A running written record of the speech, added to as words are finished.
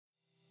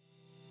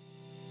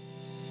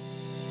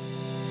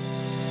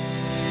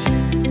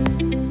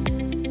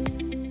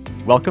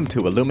Welcome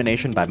to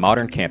Illumination by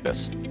Modern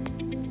Campus.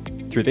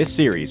 Through this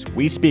series,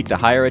 we speak to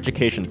higher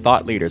education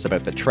thought leaders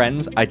about the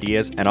trends,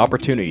 ideas, and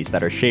opportunities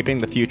that are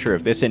shaping the future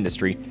of this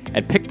industry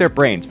and pick their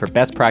brains for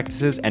best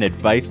practices and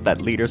advice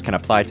that leaders can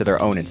apply to their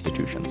own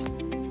institutions.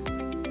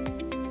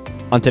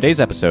 On today's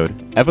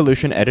episode,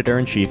 Evolution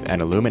Editor-in-Chief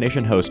and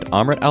Illumination host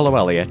Amrit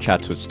Ahluwalia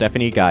chats with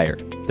Stephanie Geyer,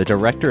 the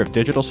Director of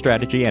Digital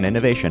Strategy and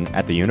Innovation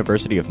at the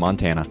University of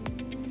Montana.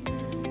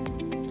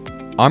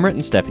 Amrit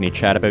and Stephanie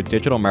chat about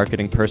digital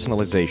marketing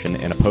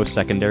personalization in a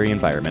post-secondary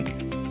environment,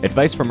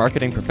 advice for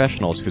marketing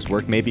professionals whose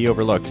work may be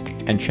overlooked,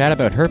 and chat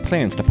about her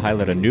plans to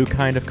pilot a new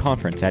kind of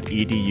conference at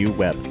EDU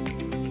Web.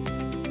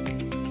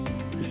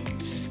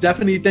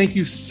 Stephanie, thank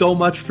you so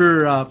much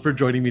for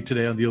joining me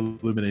today on the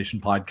Illumination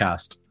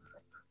podcast.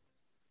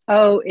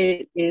 Oh,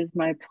 it is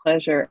my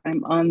pleasure.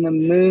 I'm on the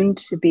moon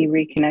to be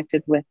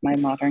reconnected with my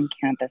Modern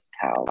Campus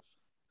pals.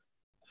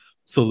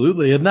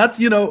 Absolutely. And that's,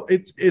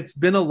 it's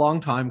been a long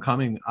time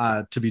coming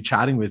to be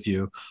chatting with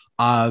you.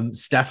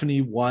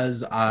 Stephanie was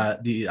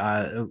the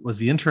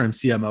interim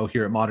CMO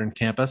here at Modern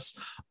Campus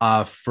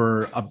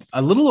for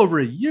a little over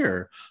a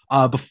year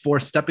before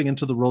stepping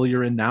into the role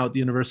you're in now at the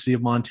University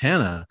of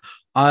Montana.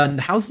 And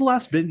how's the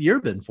last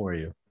year been for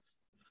you?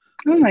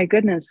 Oh my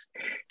goodness,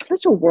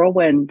 such a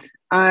whirlwind.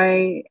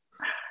 You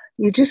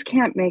just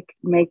can't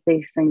make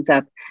these things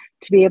up.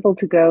 To be able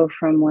to go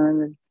from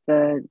one of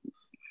the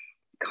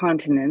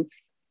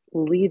continents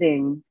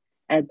leading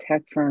ed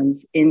tech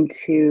firms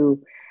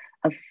into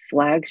a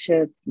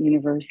flagship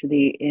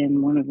university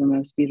in one of the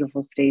most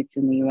beautiful states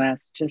in the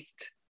US,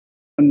 just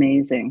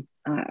amazing.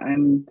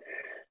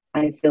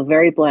 I feel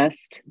very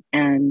blessed,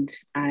 and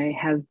I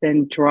have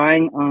been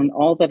drawing on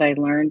all that I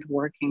learned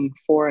working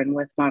for and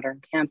with Modern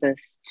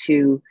Campus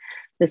to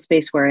the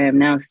space where I am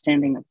now,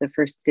 standing up the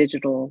first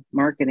digital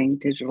marketing,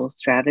 digital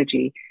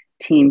strategy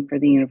team for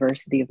the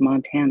University of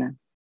Montana.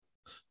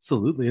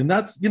 Absolutely. And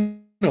that's,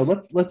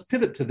 let's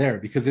pivot to there,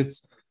 because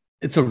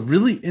it's a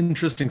really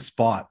interesting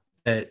spot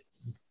that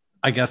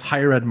I guess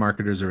higher ed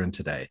marketers are in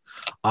today.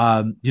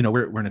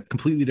 We're in a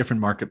completely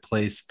different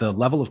marketplace. The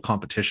level of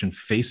competition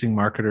facing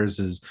marketers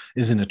is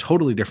in a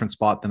totally different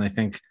spot than I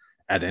think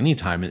at any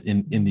time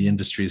in the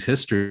industry's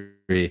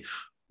history.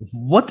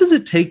 What does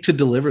it take to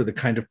deliver the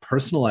kind of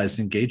personalized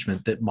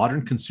engagement that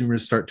modern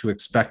consumers start to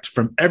expect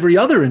from every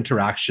other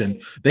interaction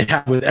they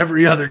have with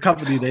every other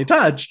company they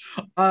touch,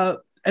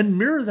 and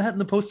mirror that in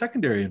the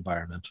post-secondary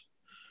environment?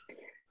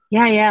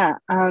 Yeah.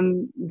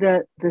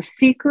 The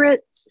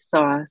secret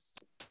sauce,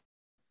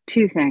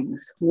 two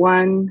things.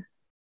 One,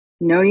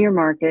 know your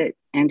market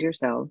and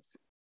yourselves.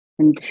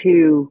 And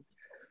two,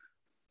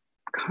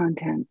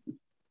 content.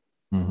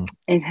 Mm-hmm.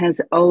 It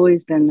has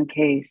always been the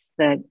case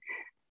that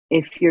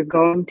if you're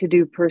going to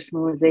do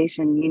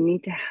personalization, you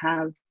need to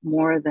have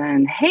more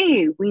than,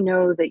 hey, we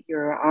know that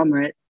you're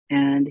Amrit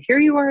and here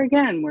you are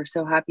again. We're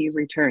so happy you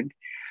returned.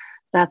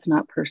 That's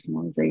not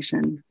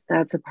personalization.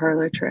 That's a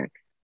parlor trick.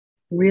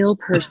 Real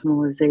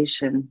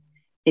personalization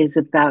is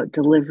about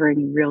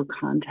delivering real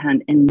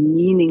content and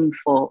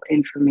meaningful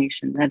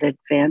information that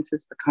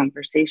advances the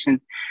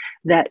conversation,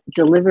 that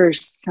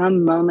delivers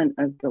some moment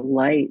of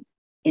delight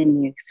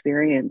in the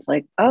experience.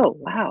 Like, oh,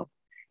 wow,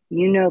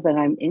 you know that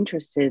I'm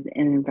interested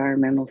in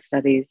environmental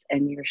studies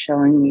and you're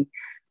showing me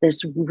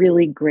this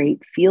really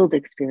great field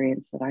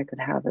experience that I could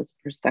have as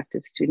a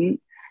prospective student.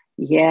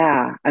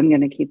 Yeah, I'm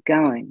going to keep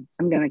going.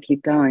 I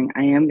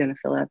am going to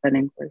fill out that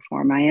inquiry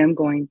form. I am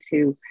going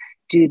to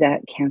do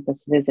that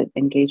campus visit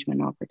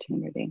engagement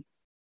opportunity.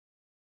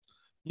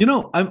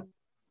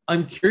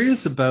 I'm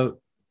curious about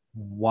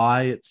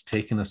why it's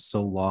taken us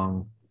so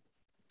long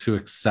to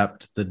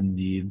accept the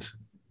need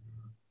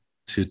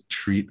to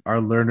treat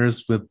our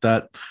learners with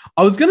that.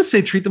 I was going to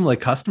say treat them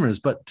like customers,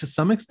 but to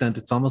some extent,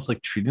 it's almost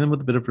like treating them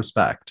with a bit of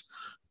respect.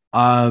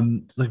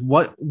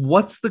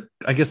 What's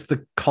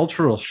the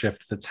cultural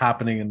shift that's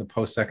happening in the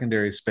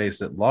post-secondary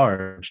space at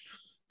large,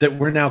 that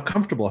we're now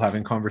comfortable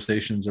having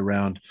conversations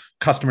around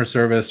customer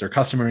service or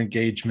customer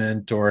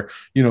engagement or,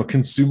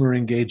 consumer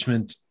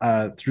engagement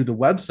through the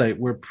website,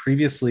 where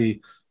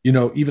previously,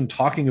 even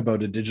talking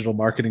about a digital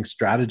marketing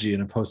strategy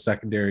in a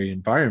post-secondary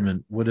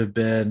environment would have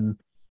been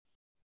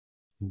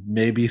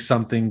maybe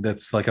something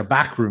that's like a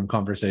backroom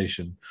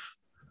conversation.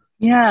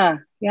 Yeah.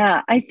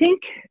 I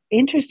think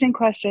interesting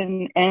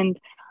question. And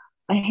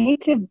I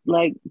hate to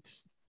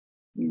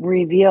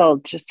reveal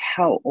just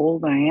how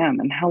old I am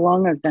and how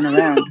long I've been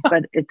around,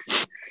 but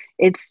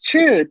it's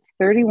true. It's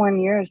 31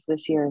 years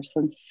this year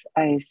since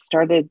I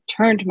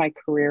turned my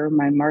career,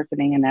 my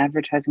marketing and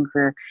advertising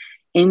career,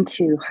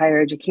 into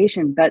higher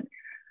education. But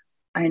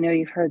I know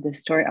you've heard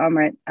this story,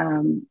 Amrit.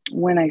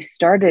 When I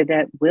started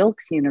at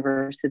Wilkes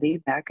University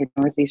back in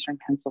Northeastern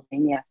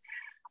Pennsylvania,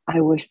 I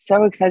was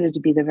so excited to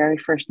be the very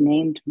first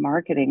named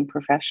marketing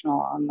professional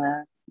on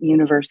the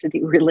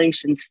university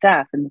relations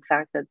staff. And the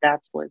fact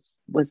that was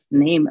the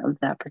name of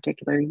that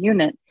particular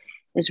unit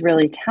is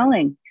really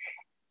telling.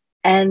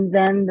 And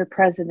then the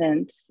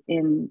president,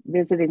 in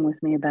visiting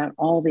with me about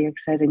all the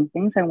exciting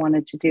things I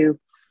wanted to do,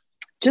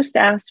 just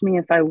asked me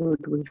if I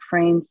would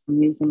refrain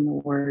from using the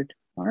word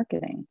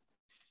marketing.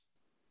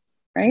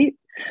 right?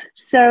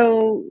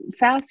 So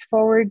fast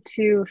forward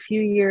to a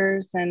few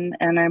years, and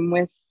I'm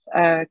with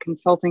a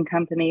consulting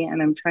company,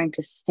 and I'm trying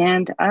to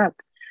stand up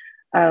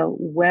a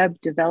web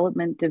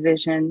development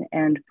division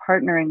and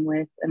partnering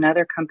with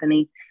another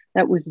company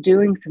that was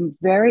doing some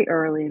very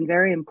early and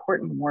very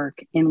important work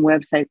in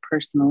website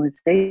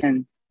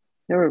personalization.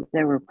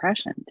 They were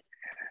prescient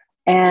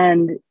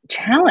and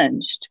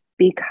challenged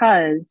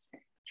because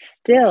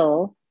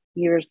still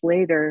years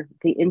later,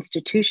 the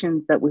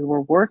institutions that we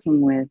were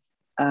working with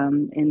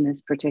in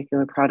this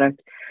particular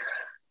product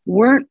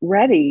weren't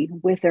ready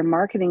with their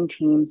marketing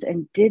teams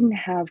and didn't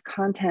have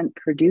content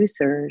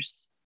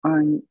producers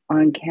on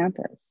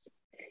campus.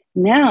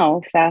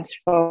 Now, fast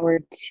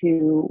forward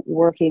to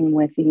working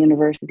with the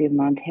University of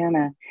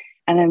Montana,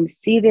 and I'm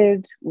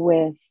seated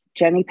with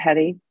Jenny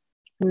Petty,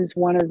 who's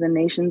one of the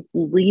nation's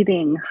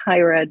leading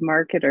higher ed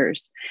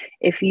marketers.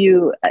 If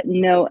you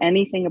know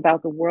anything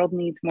about the world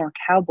needs more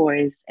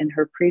cowboys in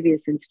her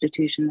previous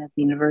institution at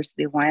the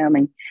University of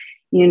Wyoming,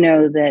 you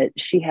know that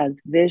she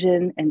has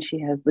vision and she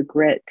has the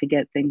grit to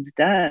get things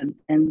done.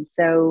 And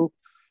so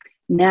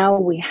now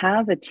we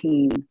have a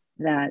team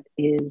that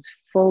is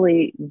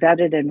fully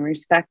vetted and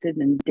respected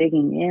and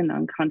digging in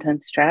on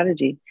content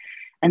strategy.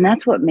 And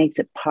that's what makes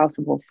it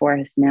possible for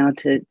us now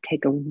to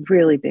take a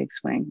really big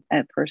swing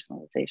at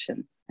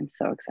personalization. I'm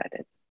so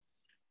excited.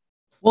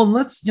 Well,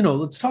 let's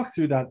talk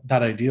through that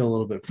idea a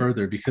little bit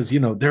further, because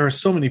there are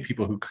so many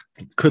people who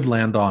could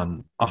land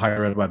on a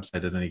higher ed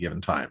website at any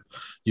given time.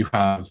 You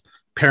have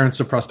parents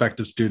of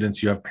prospective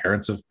students, you have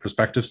parents of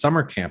prospective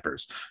summer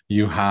campers,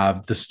 you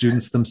have the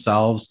students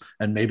themselves,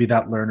 and maybe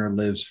that learner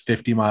lives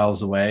 50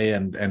 miles away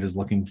and is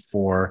looking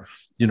for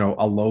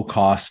a low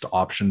cost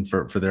option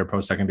for their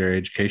post-secondary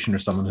education, or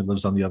someone who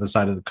lives on the other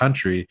side of the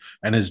country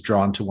and is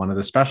drawn to one of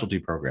the specialty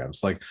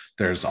programs. Like,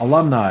 there's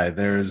alumni,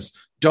 there's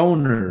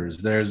donors,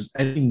 there's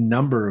any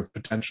number of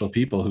potential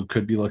people who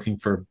could be looking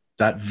for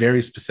that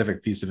very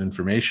specific piece of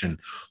information.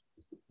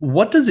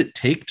 What does it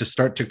take to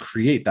start to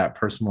create that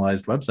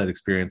personalized website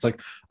experience? Like,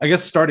 I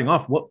guess starting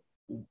off,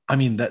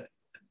 that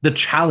the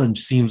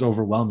challenge seems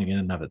overwhelming in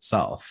and of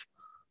itself.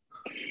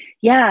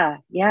 Yeah,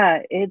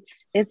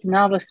 it's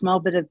not a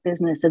small bit of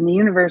business, and the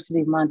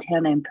University of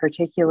Montana in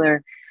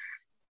particular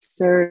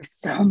serves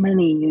so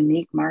many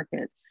unique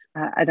markets.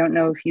 I don't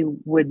know if you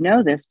would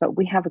know this, but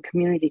we have a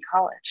community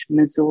college,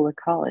 Missoula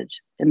College,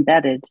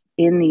 embedded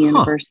in the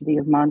University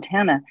of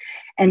Montana.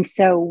 And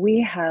so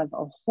we have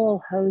a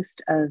whole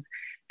host of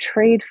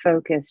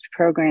trade-focused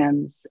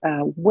programs,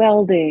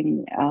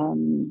 welding,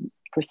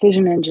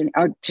 precision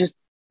engineering, just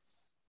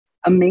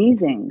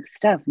amazing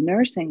stuff.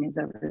 Nursing is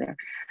over there,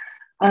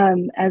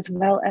 as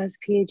well as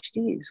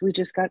PhDs. We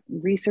just got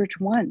Research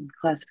 1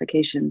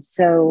 classification.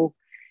 So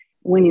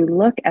when you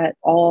look at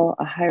all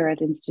a higher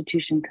ed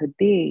institution could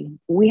be,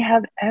 we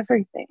have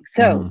everything.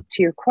 So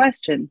to your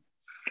question,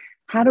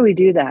 how do we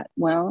do that?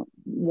 Well,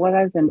 what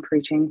I've been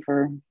preaching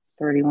for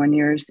 31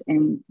 years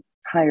in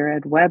higher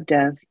ed web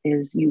dev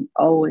is you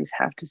always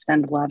have to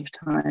spend a lot of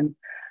time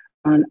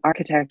on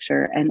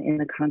architecture and in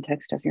the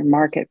context of your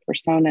market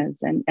personas,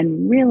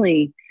 and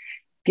really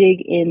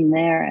dig in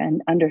there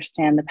and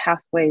understand the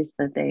pathways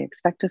that they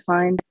expect to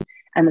find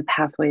and the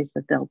pathways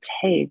that they'll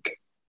take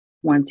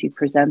once you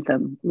present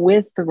them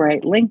with the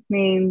right link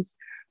names,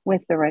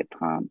 with the right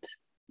prompt.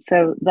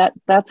 So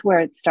that's where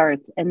it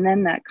starts. And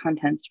then that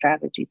content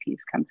strategy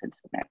piece comes into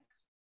the mix.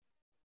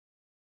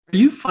 Are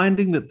you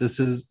finding that this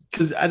is,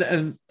 because,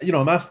 and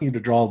I'm asking you to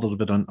draw a little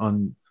bit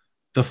on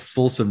the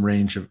fulsome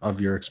range of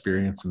your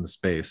experience in the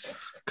space,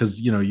 because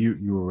you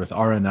were with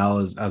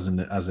RNL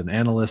as an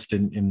analyst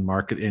in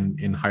market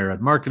in higher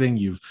ed marketing.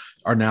 You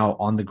are now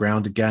on the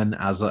ground again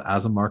as a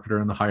marketer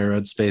in the higher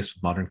ed space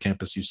with Modern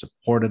Campus. You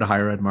supported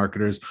higher ed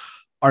marketers.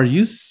 Are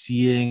you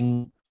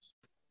seeing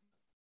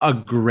a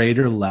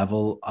greater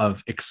level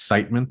of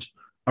excitement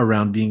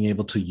around being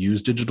able to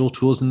use digital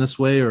tools in this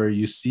way, or are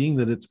you seeing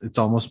that it's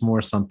almost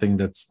more something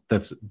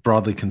that's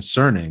broadly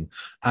concerning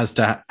as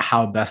to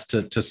how best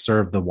to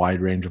serve the wide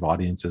range of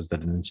audiences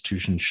that an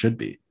institution should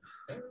be?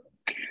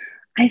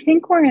 I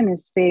think we're in a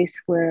space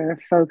where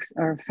folks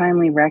are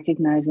finally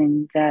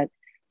recognizing that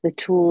the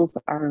tools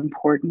are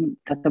important,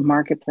 that the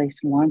marketplace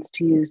wants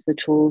to use the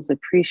tools,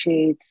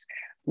 appreciates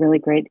really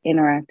great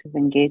interactive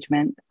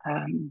engagement.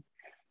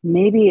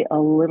 Maybe a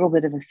little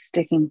bit of a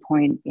sticking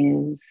point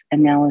is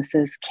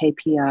analysis,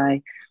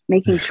 KPI,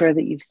 making sure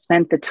that you've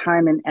spent the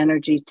time and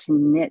energy to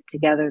knit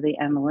together the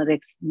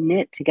analytics,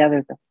 knit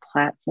together the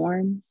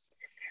platforms,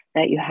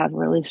 that you have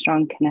really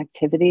strong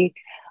connectivity.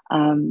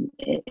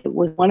 It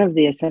was one of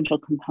the essential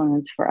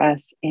components for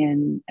us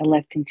in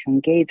electing to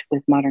engage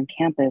with Modern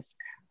Campus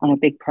on a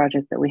big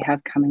project that we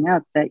have coming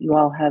up, that you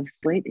all have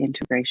Slate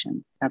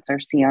integration. That's our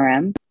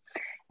CRM.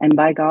 And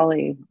by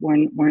golly,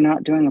 we're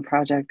not doing a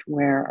project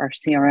where our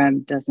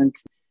CRM doesn't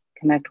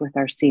connect with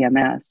our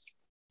CMS.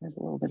 There's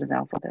a little bit of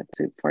alphabet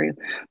soup for you,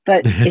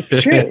 but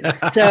it's true.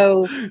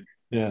 So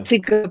to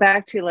go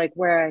back to like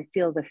where I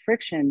feel the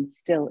friction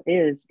still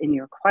is in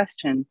your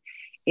question,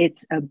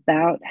 it's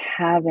about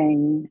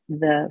having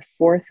the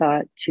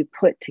forethought to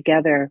put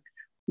together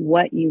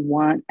what you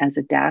want as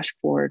a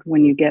dashboard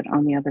when you get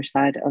on the other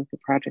side of the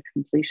project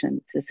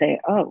completion, to say,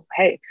 oh,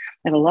 hey,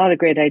 I have a lot of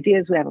great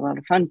ideas. We had a lot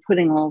of fun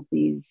putting all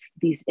these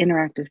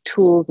interactive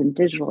tools and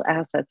digital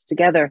assets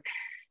together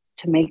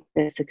to make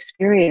this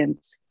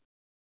experience.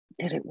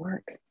 Did it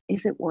work?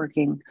 Is it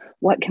working?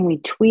 What can we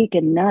tweak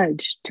and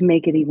nudge to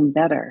make it even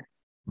better?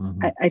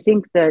 Mm-hmm. I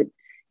think that,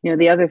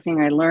 the other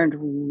thing I learned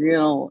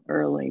real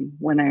early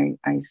when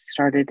I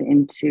started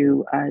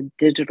into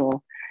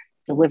digital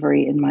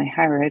delivery in my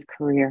higher ed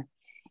career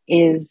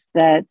is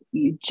that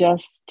you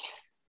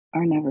just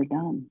are never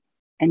done.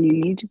 And you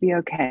need to be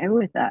okay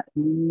with that.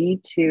 You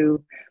need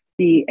to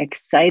be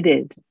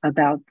excited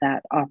about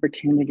that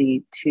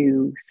opportunity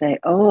to say,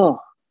 oh,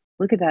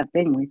 look at that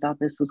thing. We thought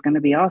this was going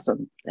to be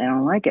awesome. They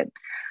don't like it.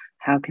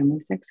 How can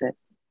we fix it?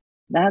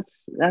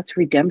 That's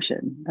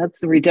redemption.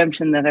 That's the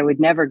redemption that I would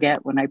never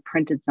get when I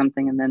printed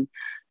something and then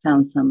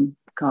found some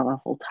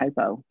god-awful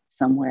typo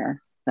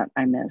somewhere that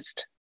I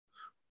missed.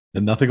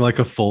 And nothing like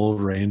a full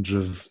range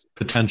of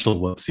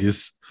potential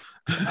whoopsies.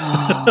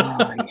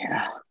 Oh,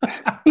 yeah.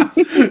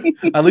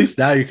 At least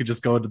now you could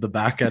just go into the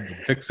back end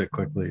and fix it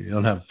quickly. You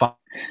don't have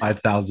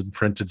 5,000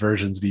 printed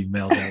versions being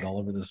mailed out all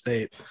over the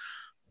state.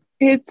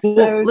 It's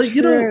so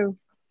true.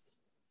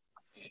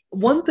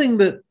 One thing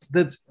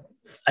that's,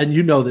 and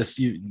this,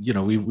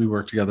 we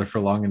work together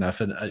for long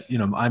enough, and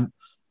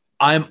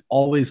I'm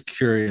always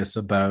curious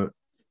about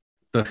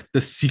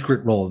the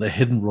secret role, the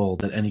hidden role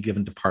that any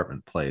given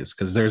department plays,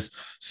 because there's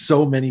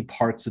so many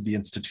parts of the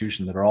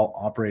institution that are all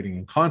operating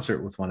in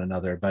concert with one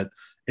another, but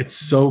it's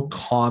so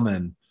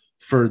common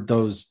for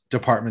those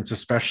departments,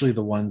 especially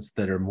the ones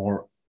that are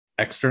more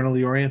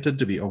externally oriented,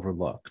 to be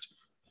overlooked.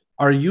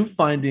 Are you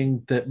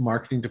finding that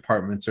marketing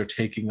departments are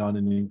taking on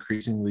an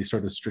increasingly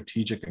sort of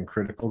strategic and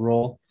critical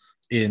role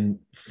in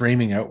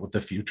framing out what the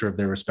future of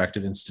their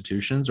respective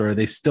institutions, or are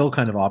they still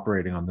kind of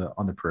operating on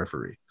the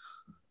periphery?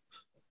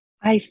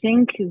 I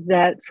think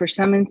that for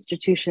some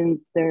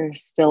institutions,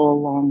 there's still a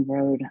long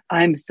road.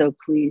 I'm so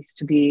pleased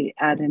to be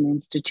at an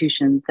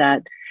institution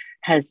that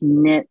has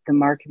knit the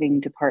marketing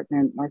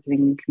department,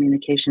 marketing and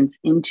communications,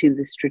 into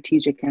the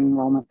strategic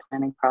enrollment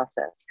planning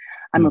process.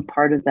 I'm a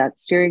part of that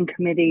steering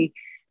committee,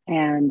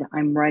 and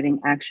I'm writing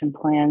action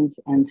plans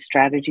and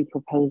strategy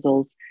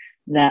proposals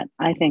that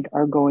I think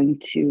are going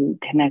to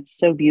connect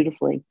so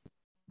beautifully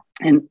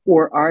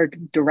or are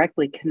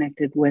directly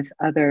connected with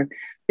other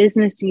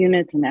business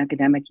units and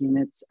academic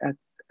units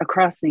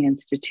across the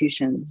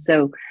institution.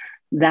 So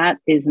that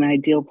is an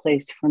ideal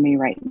place for me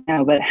right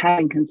now. But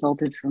having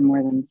consulted for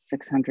more than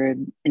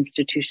 600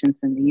 institutions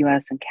in the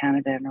US and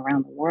Canada and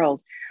around the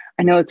world,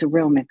 I know it's a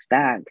real mixed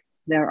bag.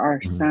 There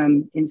are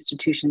some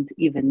institutions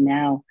even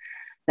now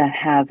that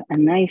have a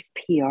nice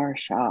PR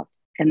shop.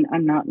 And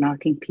I'm not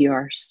knocking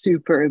PR,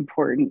 super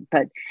important.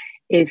 But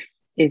if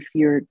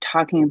you're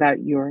talking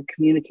about your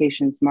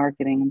communications,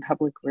 marketing, and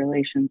public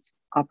relations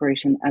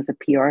operation as a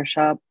PR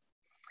shop,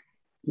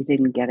 you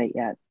didn't get it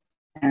yet.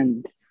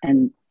 And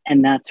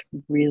that's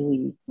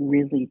really,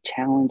 really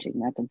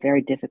challenging. That's a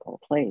very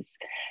difficult place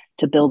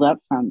to build up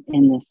from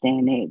in this day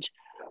and age.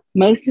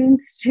 Most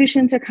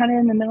institutions are kind of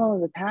in the middle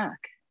of the pack,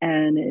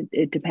 and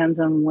it depends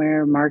on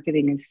where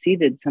marketing is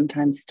seated,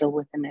 sometimes still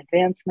with an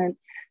advancement,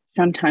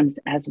 sometimes,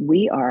 as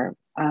we are,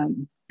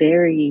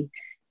 very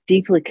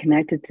deeply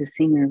connected to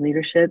senior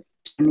leadership.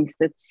 Jenny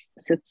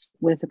sits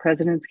with the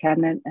president's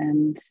cabinet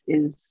and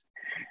is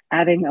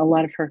adding a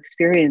lot of her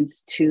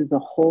experience to the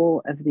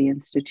whole of the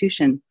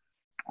institution.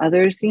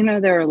 Others,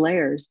 there are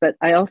layers, but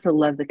I also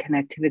love the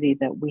connectivity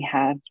that we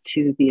have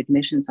to the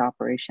admissions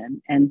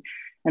operation. And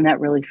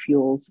that really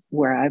fuels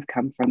where I've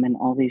come from in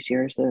all these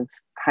years of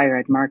higher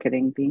ed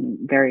marketing, being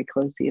very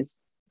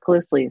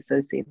closely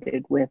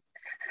associated with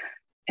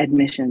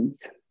admissions.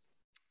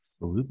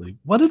 Absolutely.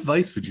 What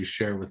advice would you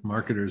share with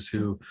marketers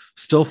who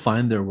still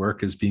find their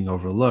work as being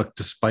overlooked,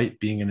 despite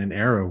being in an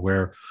era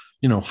where,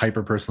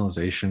 hyper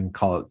personalization,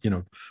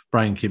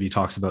 Brian Kibbe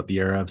talks about the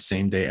era of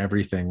same day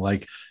everything.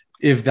 Like,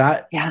 if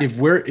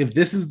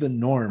this is the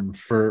norm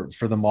for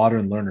the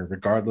modern learner,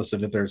 regardless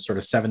of if they're sort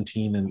of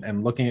 17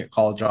 and looking at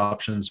college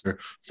options, or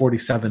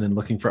 47 and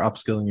looking for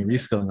upskilling and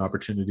reskilling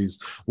opportunities,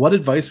 what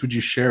advice would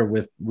you share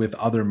with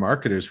other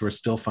marketers who are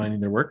still finding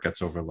their work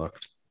gets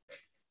overlooked?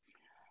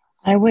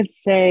 I would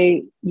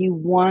say you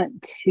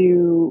want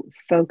to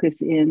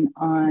focus in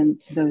on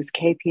those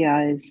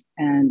KPIs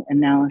and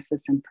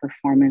analysis and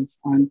performance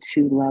on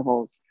two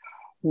levels.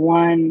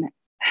 One,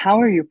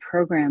 how are your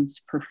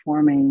programs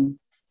performing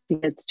to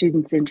get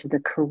students into the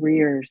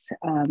careers?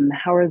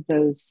 How are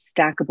those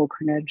stackable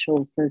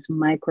credentials, those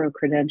micro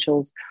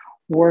credentials,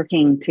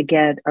 working to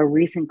get a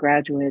recent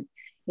graduate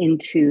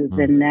into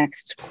the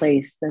next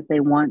place that they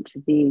want to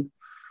be?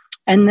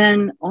 And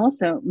then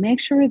also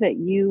make sure that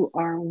you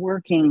are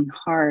working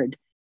hard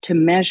to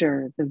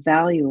measure the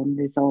value and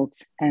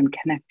results and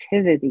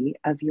connectivity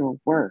of your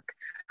work.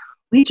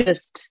 We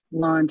just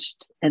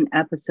launched an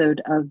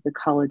episode of the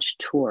College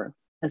Tour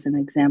as an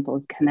example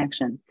of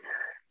connection.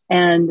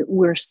 And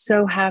we're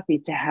so happy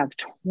to have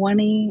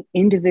 20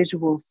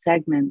 individual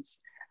segments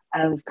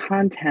of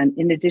content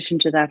in addition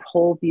to that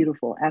whole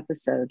beautiful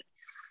episode.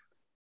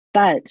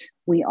 But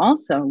we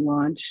also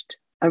launched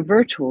a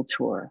virtual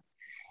tour.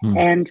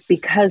 And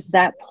because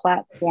that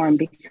platform,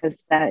 because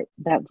that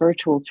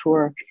virtual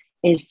tour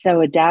is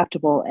so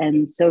adaptable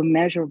and so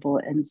measurable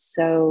and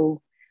so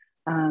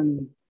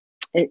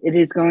it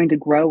is going to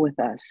grow with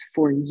us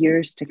for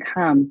years to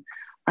come,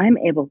 I'm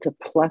able to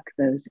pluck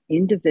those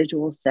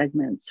individual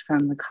segments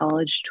from the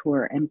college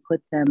tour and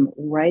put them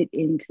right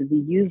into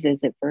the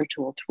UVisit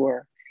virtual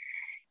tour.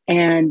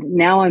 And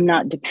now I'm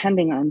not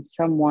depending on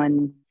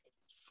someone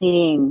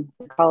seeing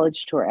the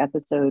college tour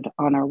episode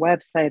on our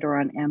website or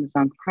on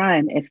Amazon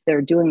Prime. If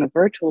they're doing a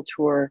virtual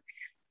tour,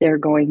 they're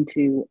going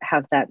to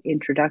have that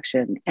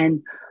introduction.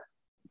 And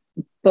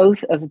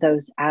both of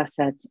those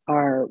assets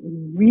are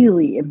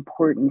really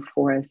important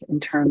for us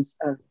in terms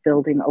of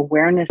building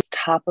awareness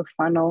top of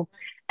funnel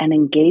and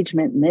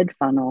engagement mid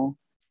funnel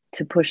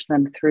to push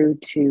them through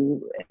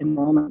to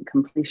enrollment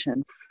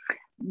completion.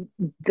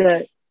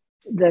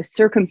 The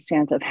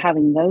circumstance of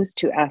having those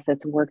two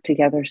assets work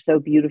together so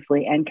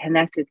beautifully and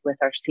connected with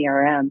our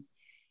CRM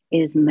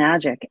is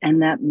magic.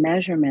 And that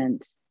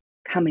measurement,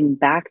 coming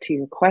back to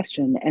your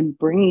question and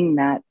bringing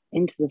that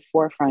into the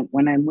forefront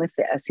when I'm with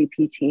the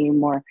SEP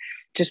team or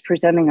just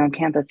presenting on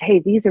campus, hey,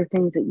 these are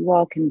things that you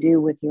all can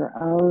do with your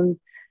own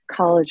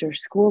college or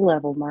school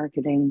level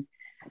marketing,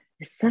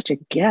 is such a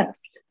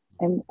gift.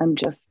 And I'm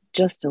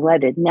just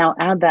delighted. Now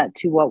add that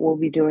to what we'll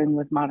be doing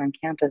with Modern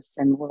Campus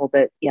in a little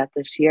bit yet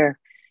this year.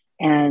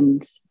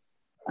 And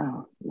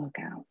look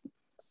out.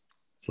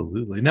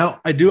 Absolutely.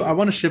 Now I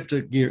want to shift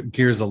to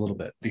gears a little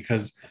bit,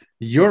 because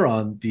you're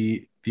on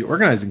the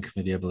organizing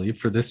committee, I believe,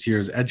 for this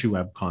year's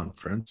EduWeb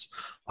conference,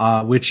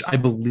 which I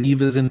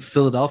believe is in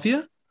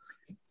Philadelphia.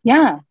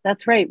 Yeah,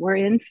 that's right. We're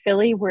in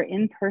Philly. We're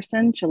in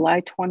person,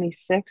 July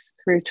 26th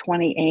through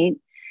 28th.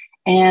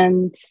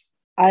 And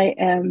I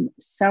am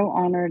so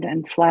honored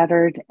and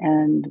flattered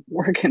and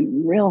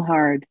working real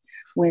hard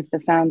with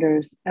the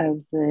founders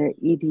of the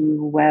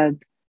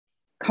EduWeb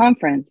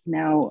conference,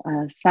 now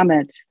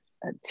summit,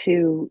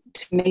 to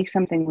make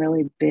something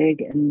really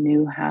big and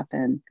new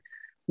happen.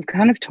 We've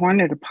kind of torn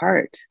it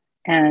apart,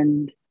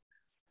 and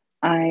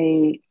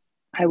I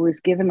was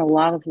given a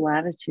lot of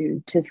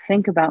latitude to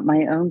think about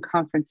my own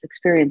conference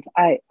experience.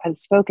 I've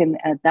spoken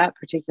at that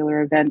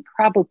particular event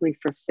probably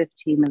for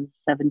 15 of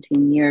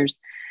 17 years.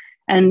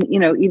 And,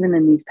 even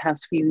in these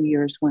past few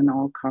years when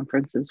all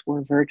conferences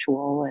were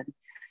virtual and,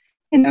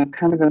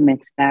 kind of a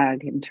mixed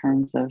bag in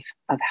terms of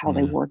how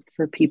they worked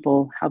for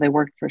people, how they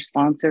worked for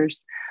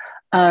sponsors.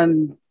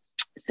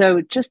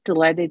 So just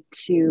delighted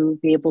to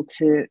be able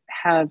to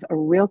have a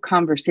real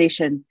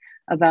conversation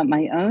about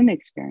my own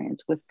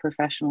experience with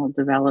professional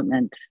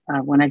development.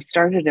 When I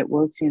started at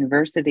Wilkes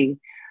University,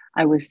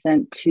 I was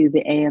sent to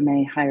the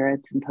AMA Higher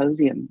Ed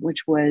Symposium,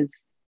 which was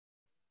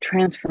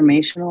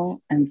transformational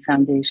and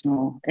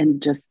foundational,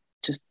 and just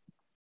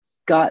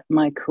got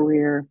my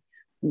career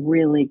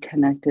really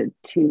connected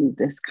to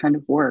this kind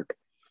of work.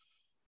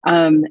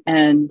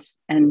 And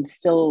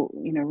still,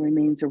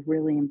 remains a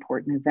really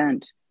important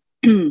event.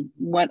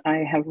 What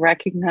I have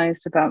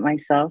recognized about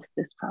myself,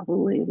 this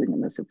probably isn't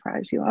going to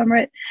surprise you,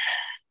 Amrit,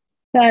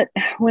 that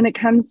when it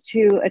comes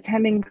to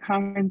attending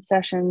conference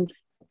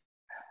sessions,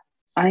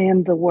 I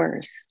am the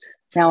worst.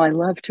 Now, I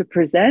love to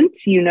present,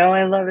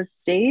 I love a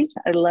stage.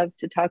 I love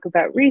to talk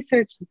about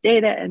research,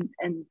 data,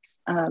 and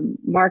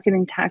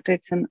marketing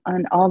tactics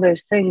and all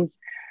those things.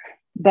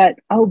 But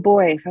oh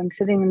boy, if I'm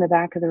sitting in the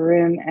back of the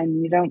room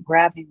and you don't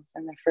grab me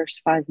within the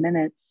first 5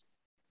 minutes,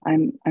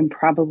 I'm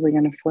probably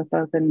going to flip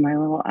open my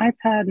little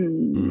iPad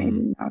and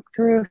maybe knock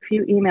through a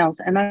few emails.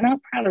 And I'm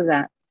not proud of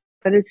that,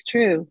 but it's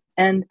true.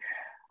 And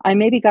I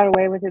maybe got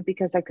away with it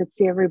because I could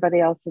see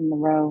everybody else in the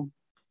row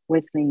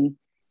with me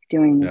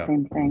doing the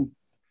same thing.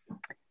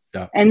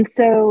 Yeah. And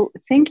so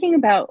thinking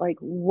about like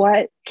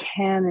what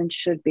can and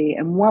should be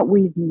and what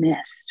we've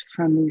missed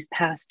from these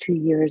past 2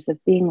 years of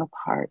being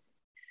apart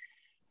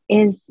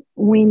is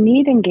we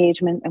need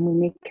engagement and we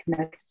need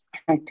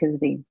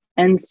connectivity.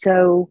 And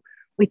so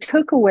we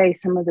took away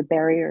some of the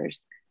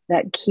barriers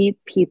that keep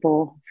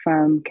people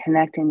from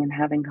connecting and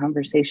having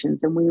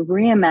conversations. And we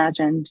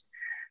reimagined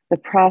the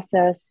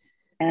process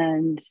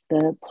and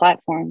the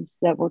platforms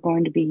that we're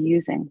going to be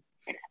using.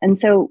 And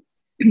so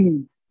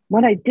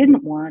what I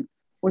didn't want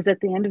was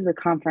at the end of the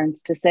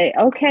conference to say,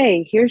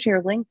 okay, here's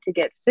your link to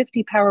get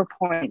 50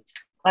 PowerPoints.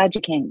 Glad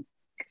you came.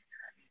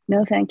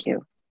 No, thank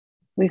you.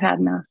 We've had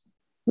enough.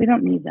 We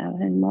don't need that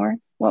anymore.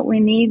 What we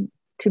need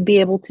to be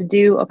able to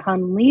do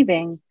upon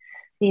leaving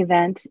the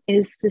event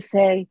is to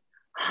say,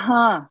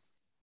 I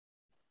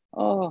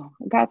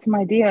got some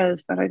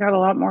ideas, but I got a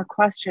lot more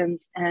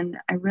questions. And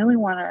I really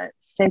want to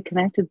stay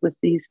connected with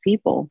these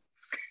people,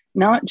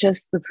 not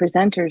just the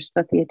presenters,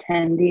 but the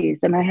attendees.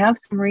 And I have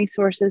some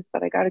resources,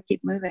 but I got to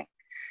keep moving.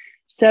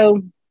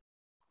 So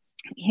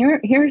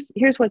here's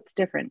what's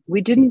different.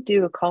 We didn't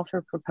do a call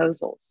for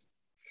proposals.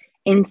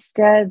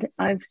 Instead,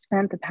 I've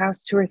spent the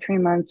past 2 or 3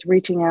 months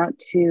reaching out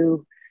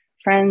to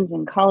friends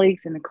and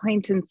colleagues and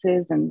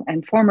acquaintances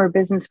and former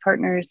business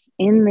partners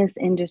in this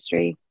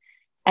industry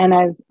And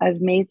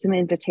I've made some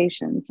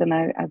invitations, and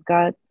I've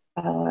got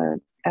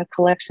a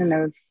collection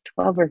of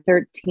 12 or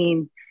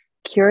 13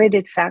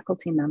 curated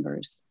faculty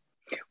members.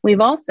 We've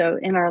also,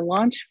 in our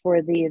launch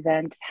for the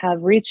event,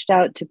 have reached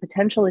out to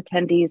potential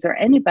attendees or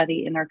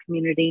anybody in our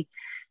community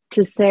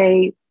to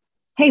say,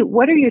 hey,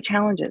 what are your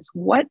challenges?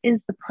 What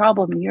is the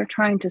problem you're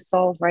trying to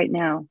solve right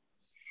now?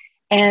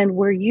 And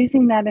we're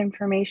using that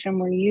information.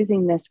 We're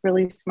using this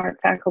really smart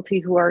faculty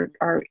who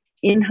are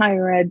in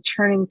higher ed,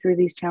 churning through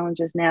these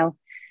challenges now.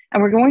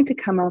 And we're going to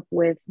come up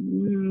with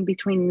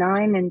between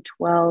 9 and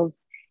 12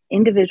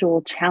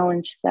 individual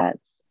challenge sets.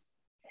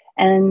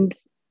 And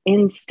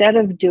instead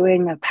of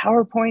doing a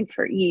PowerPoint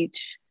for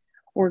each,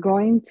 we're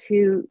going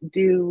to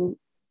do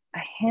a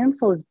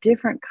handful of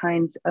different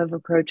kinds of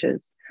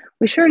approaches.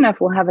 We sure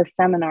enough will have a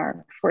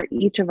seminar for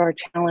each of our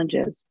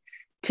challenges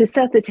to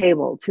set the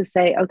table, to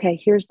say, okay,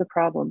 here's the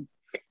problem.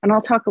 And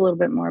I'll talk a little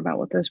bit more about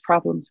what those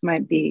problems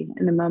might be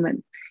in a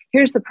moment.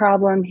 Here's the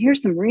problem,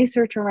 here's some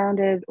research around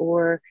it,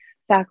 or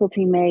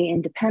faculty may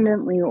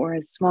independently or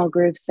as small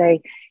groups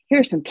say,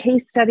 here's some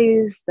case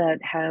studies that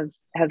have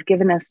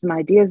given us some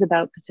ideas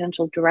about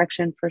potential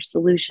direction for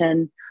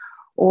solution,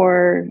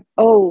 or,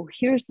 oh,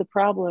 here's the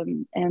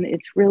problem and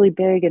it's really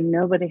big and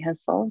nobody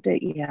has solved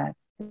it yet.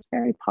 It's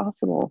very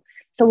possible.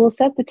 So we'll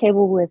set the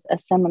table with a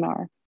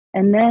seminar,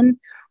 and then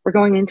we're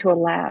going into a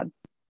lab.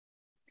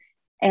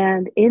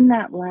 And in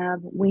that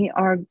lab, we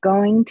are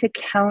going to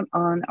count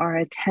on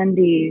our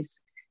attendees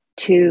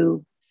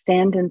to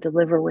stand and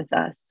deliver with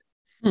us,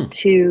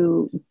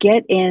 to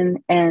get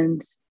in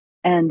and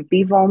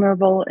be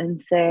vulnerable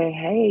and say,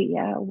 hey,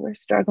 yeah, we're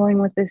struggling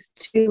with this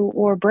too,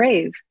 or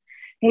brave.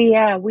 Hey,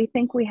 yeah, we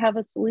think we have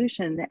a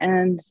solution,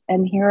 and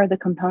here are the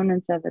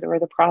components of it, or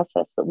the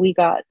process that we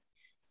got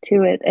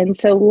to it. And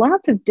so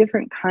lots of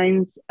different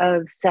kinds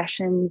of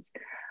sessions.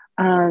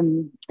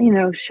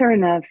 Sure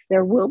enough,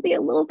 there will be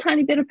a little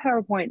tiny bit of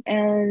PowerPoint,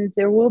 and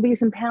there will be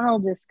some panel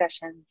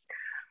discussions,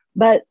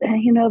 but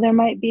there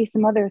might be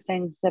some other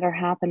things that are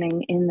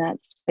happening in that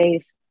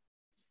space.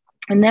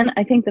 And then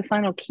I think the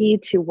final key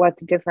to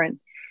what's different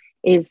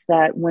is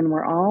that when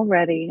we're all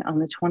ready on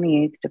the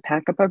 28th to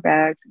pack up our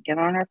bags, get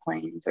on our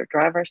planes, or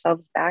drive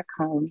ourselves back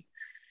home,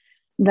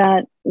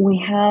 that we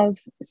have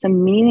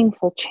some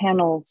meaningful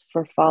channels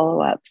for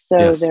follow-up. So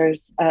yes.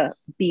 There's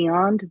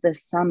Beyond the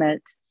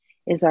Summit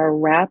is our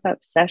wrap-up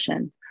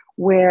session,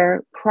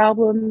 where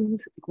problem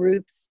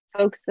groups,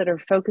 folks that are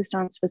focused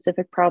on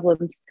specific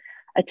problems,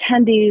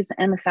 attendees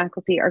and the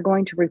faculty are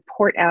going to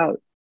report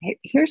out,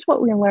 here's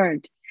what we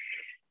learned,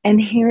 and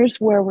here's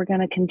where we're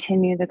going to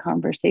continue the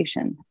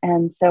conversation.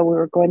 And so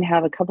we're going to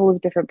have a couple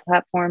of different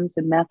platforms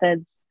and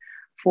methods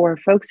for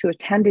folks who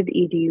attended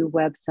EDU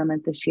Web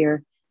Summit this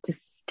year to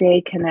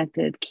stay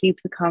connected,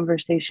 keep the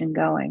conversation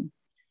going.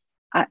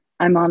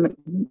 I'm on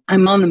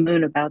the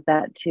moon about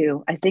that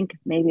too. I think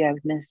maybe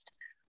I've missed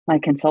my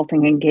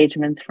consulting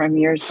engagements from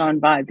years gone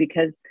by,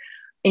 because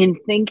in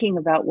thinking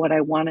about what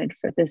I wanted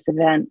for this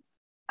event,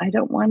 I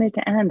don't want it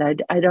to end.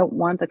 I don't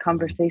want the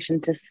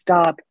conversation to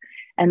stop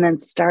and then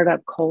start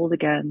up cold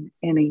again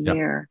in a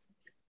year.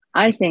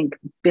 I think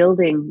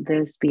building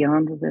this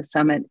Beyond the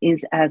Summit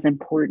is as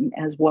important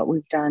as what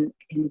we've done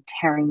in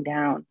tearing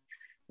down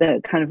the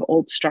kind of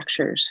old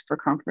structures for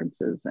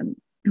conferences. And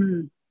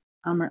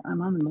I'm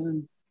on the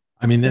moon.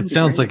 I mean, it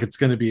sounds like it's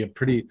going to be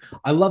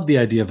I love the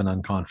idea of an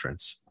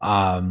unconference.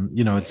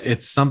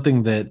 It's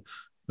something that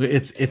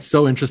it's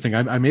so interesting.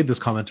 I made this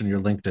comment on your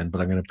LinkedIn, but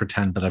I'm going to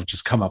pretend that I've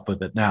just come up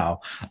with it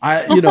now.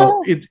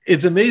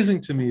 It's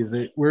amazing to me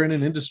that we're in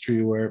an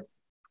industry where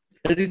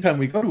anytime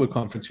we go to a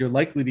conference, you're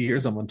likely to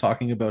hear someone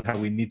talking about how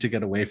we need to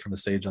get away from a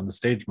sage on the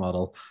stage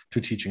model to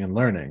teaching and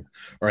learning,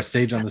 or a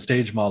sage on the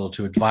stage model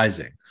to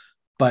advising.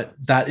 But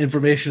that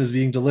information is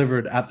being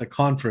delivered at the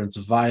conference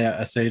via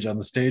a sage on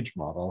the stage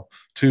model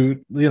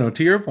to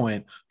your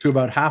point, to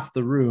about half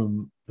the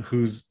room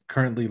who's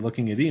currently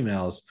looking at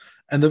emails.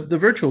 And the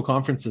virtual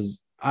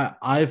conferences,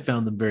 I've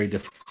found them very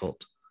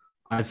difficult.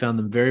 I found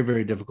them very,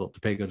 very difficult to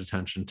pay good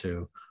attention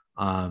to,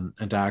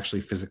 and to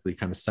actually physically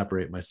kind of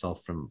separate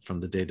myself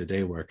from the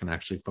day-to-day work and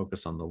actually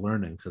focus on the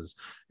learning, because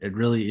it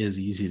really is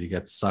easy to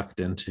get sucked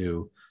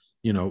into,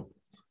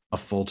 a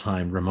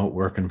full-time remote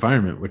work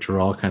environment, which we're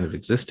all kind of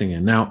existing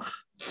in. Now,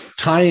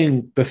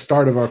 tying the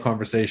start of our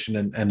conversation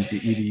and the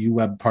EDU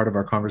Web part of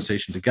our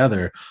conversation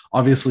together,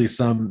 obviously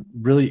some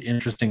really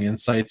interesting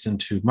insights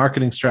into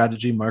marketing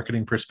strategy,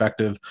 marketing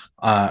perspective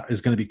is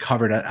going to be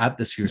covered at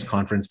this year's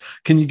conference.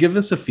 Can you give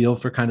us a feel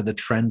for kind of the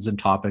trends and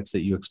topics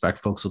that you expect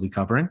folks will be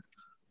covering?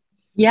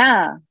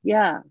 Yeah.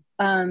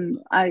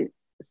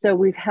 So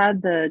we've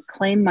had the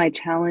Claim My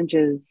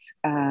Challenges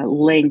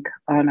link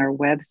on our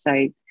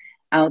website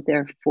out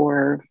there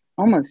for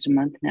almost a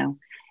month now.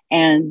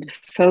 And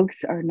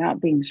folks are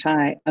not being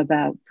shy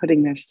about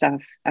putting their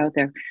stuff out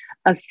there.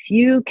 A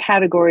few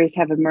categories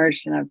have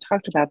emerged, and I've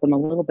talked about them a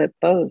little bit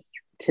both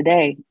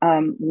today.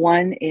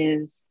 One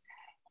is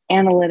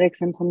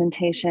analytics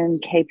implementation,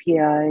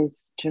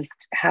 KPIs,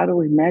 just how do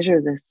we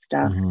measure this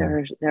stuff?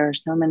 Mm-hmm. There are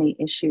so many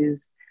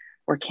issues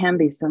or can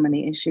be so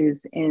many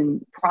issues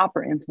in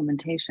proper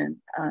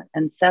implementation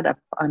and setup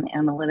on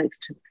analytics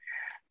to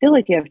feel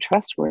like you have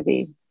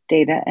trustworthy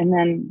data. And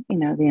then,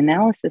 the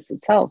analysis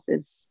itself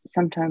is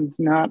sometimes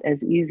not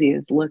as easy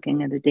as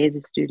looking at a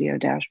data studio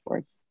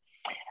dashboard.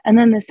 And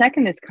then the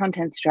second is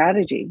content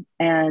strategy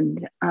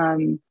and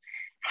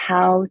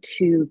how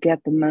to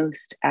get the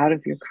most out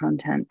of your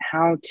content,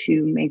 how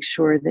to make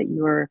sure that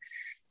you're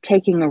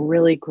taking a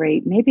really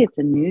great, maybe it's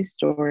a news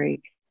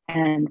story,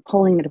 and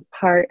pulling it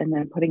apart and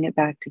then putting it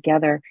back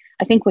together.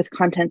 I think with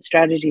content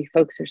strategy,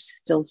 folks are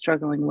still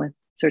struggling with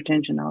search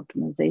engine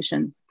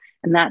optimization,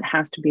 and that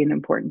has to be an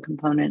important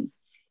component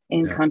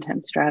in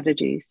content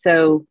strategy.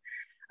 So,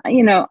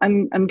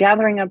 I'm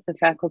gathering up the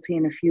faculty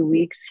in a few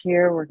weeks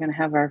here. We're going to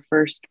have our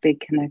first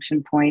big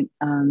connection point.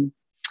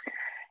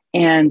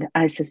 And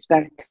I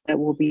suspect that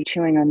we'll be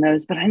chewing on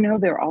those, but I know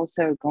they're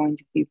also going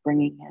to be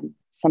bringing in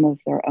some of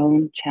their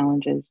own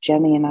challenges.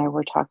 Jenny and I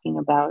were talking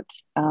about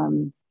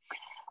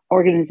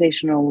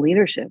organizational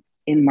leadership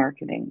in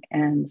marketing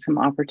and some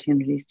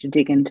opportunities to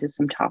dig into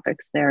some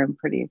topics there I'm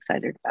pretty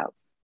excited about.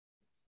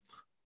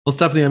 Well,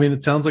 Stephanie, I mean,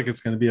 it sounds like it's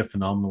going to be a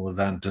phenomenal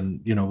event.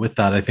 And, with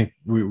that, I think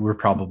we're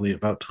probably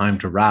about time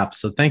to wrap.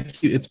 So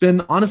thank you. It's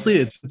been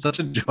such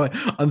a joy.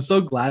 I'm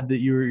so glad that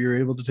you're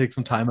able to take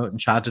some time out and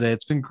chat today.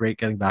 It's been great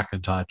getting back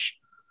in touch.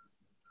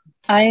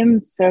 I am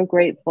so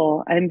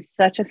grateful. I'm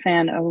such a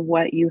fan of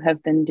what you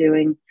have been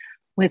doing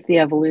with the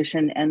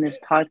evolution. And this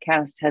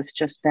podcast has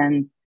just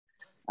been,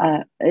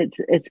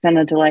 it's been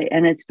a delight.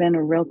 And it's been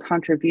a real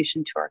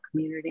contribution to our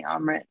community,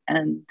 Amrit.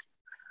 And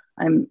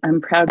I'm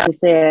proud to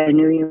say I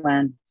knew you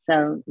when.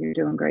 So you're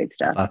doing great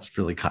stuff. That's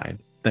really kind.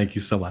 Thank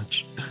you so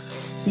much.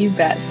 You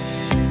bet.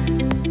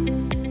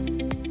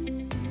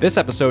 This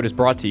episode is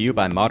brought to you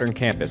by Modern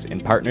Campus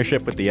in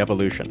partnership with The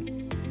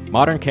Evolution.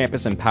 Modern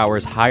Campus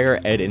empowers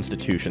higher ed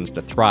institutions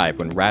to thrive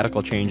when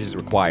radical change is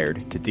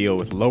required to deal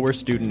with lower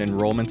student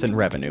enrollments and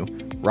revenue,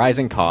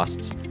 rising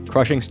costs,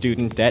 crushing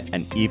student debt,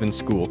 and even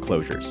school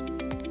closures.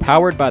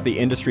 Powered by the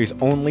industry's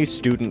only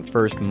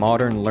student-first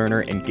modern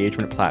learner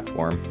engagement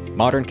platform,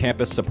 Modern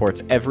Campus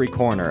supports every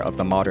corner of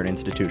the modern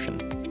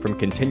institution, from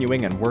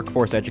continuing and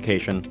workforce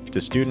education to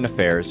student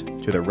affairs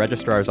to the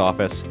registrar's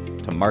office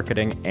to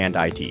marketing and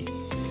IT.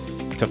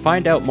 To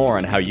find out more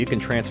on how you can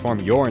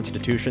transform your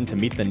institution to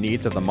meet the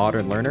needs of the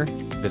modern learner,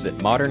 visit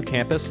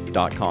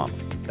moderncampus.com.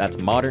 That's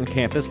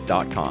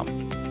moderncampus.com.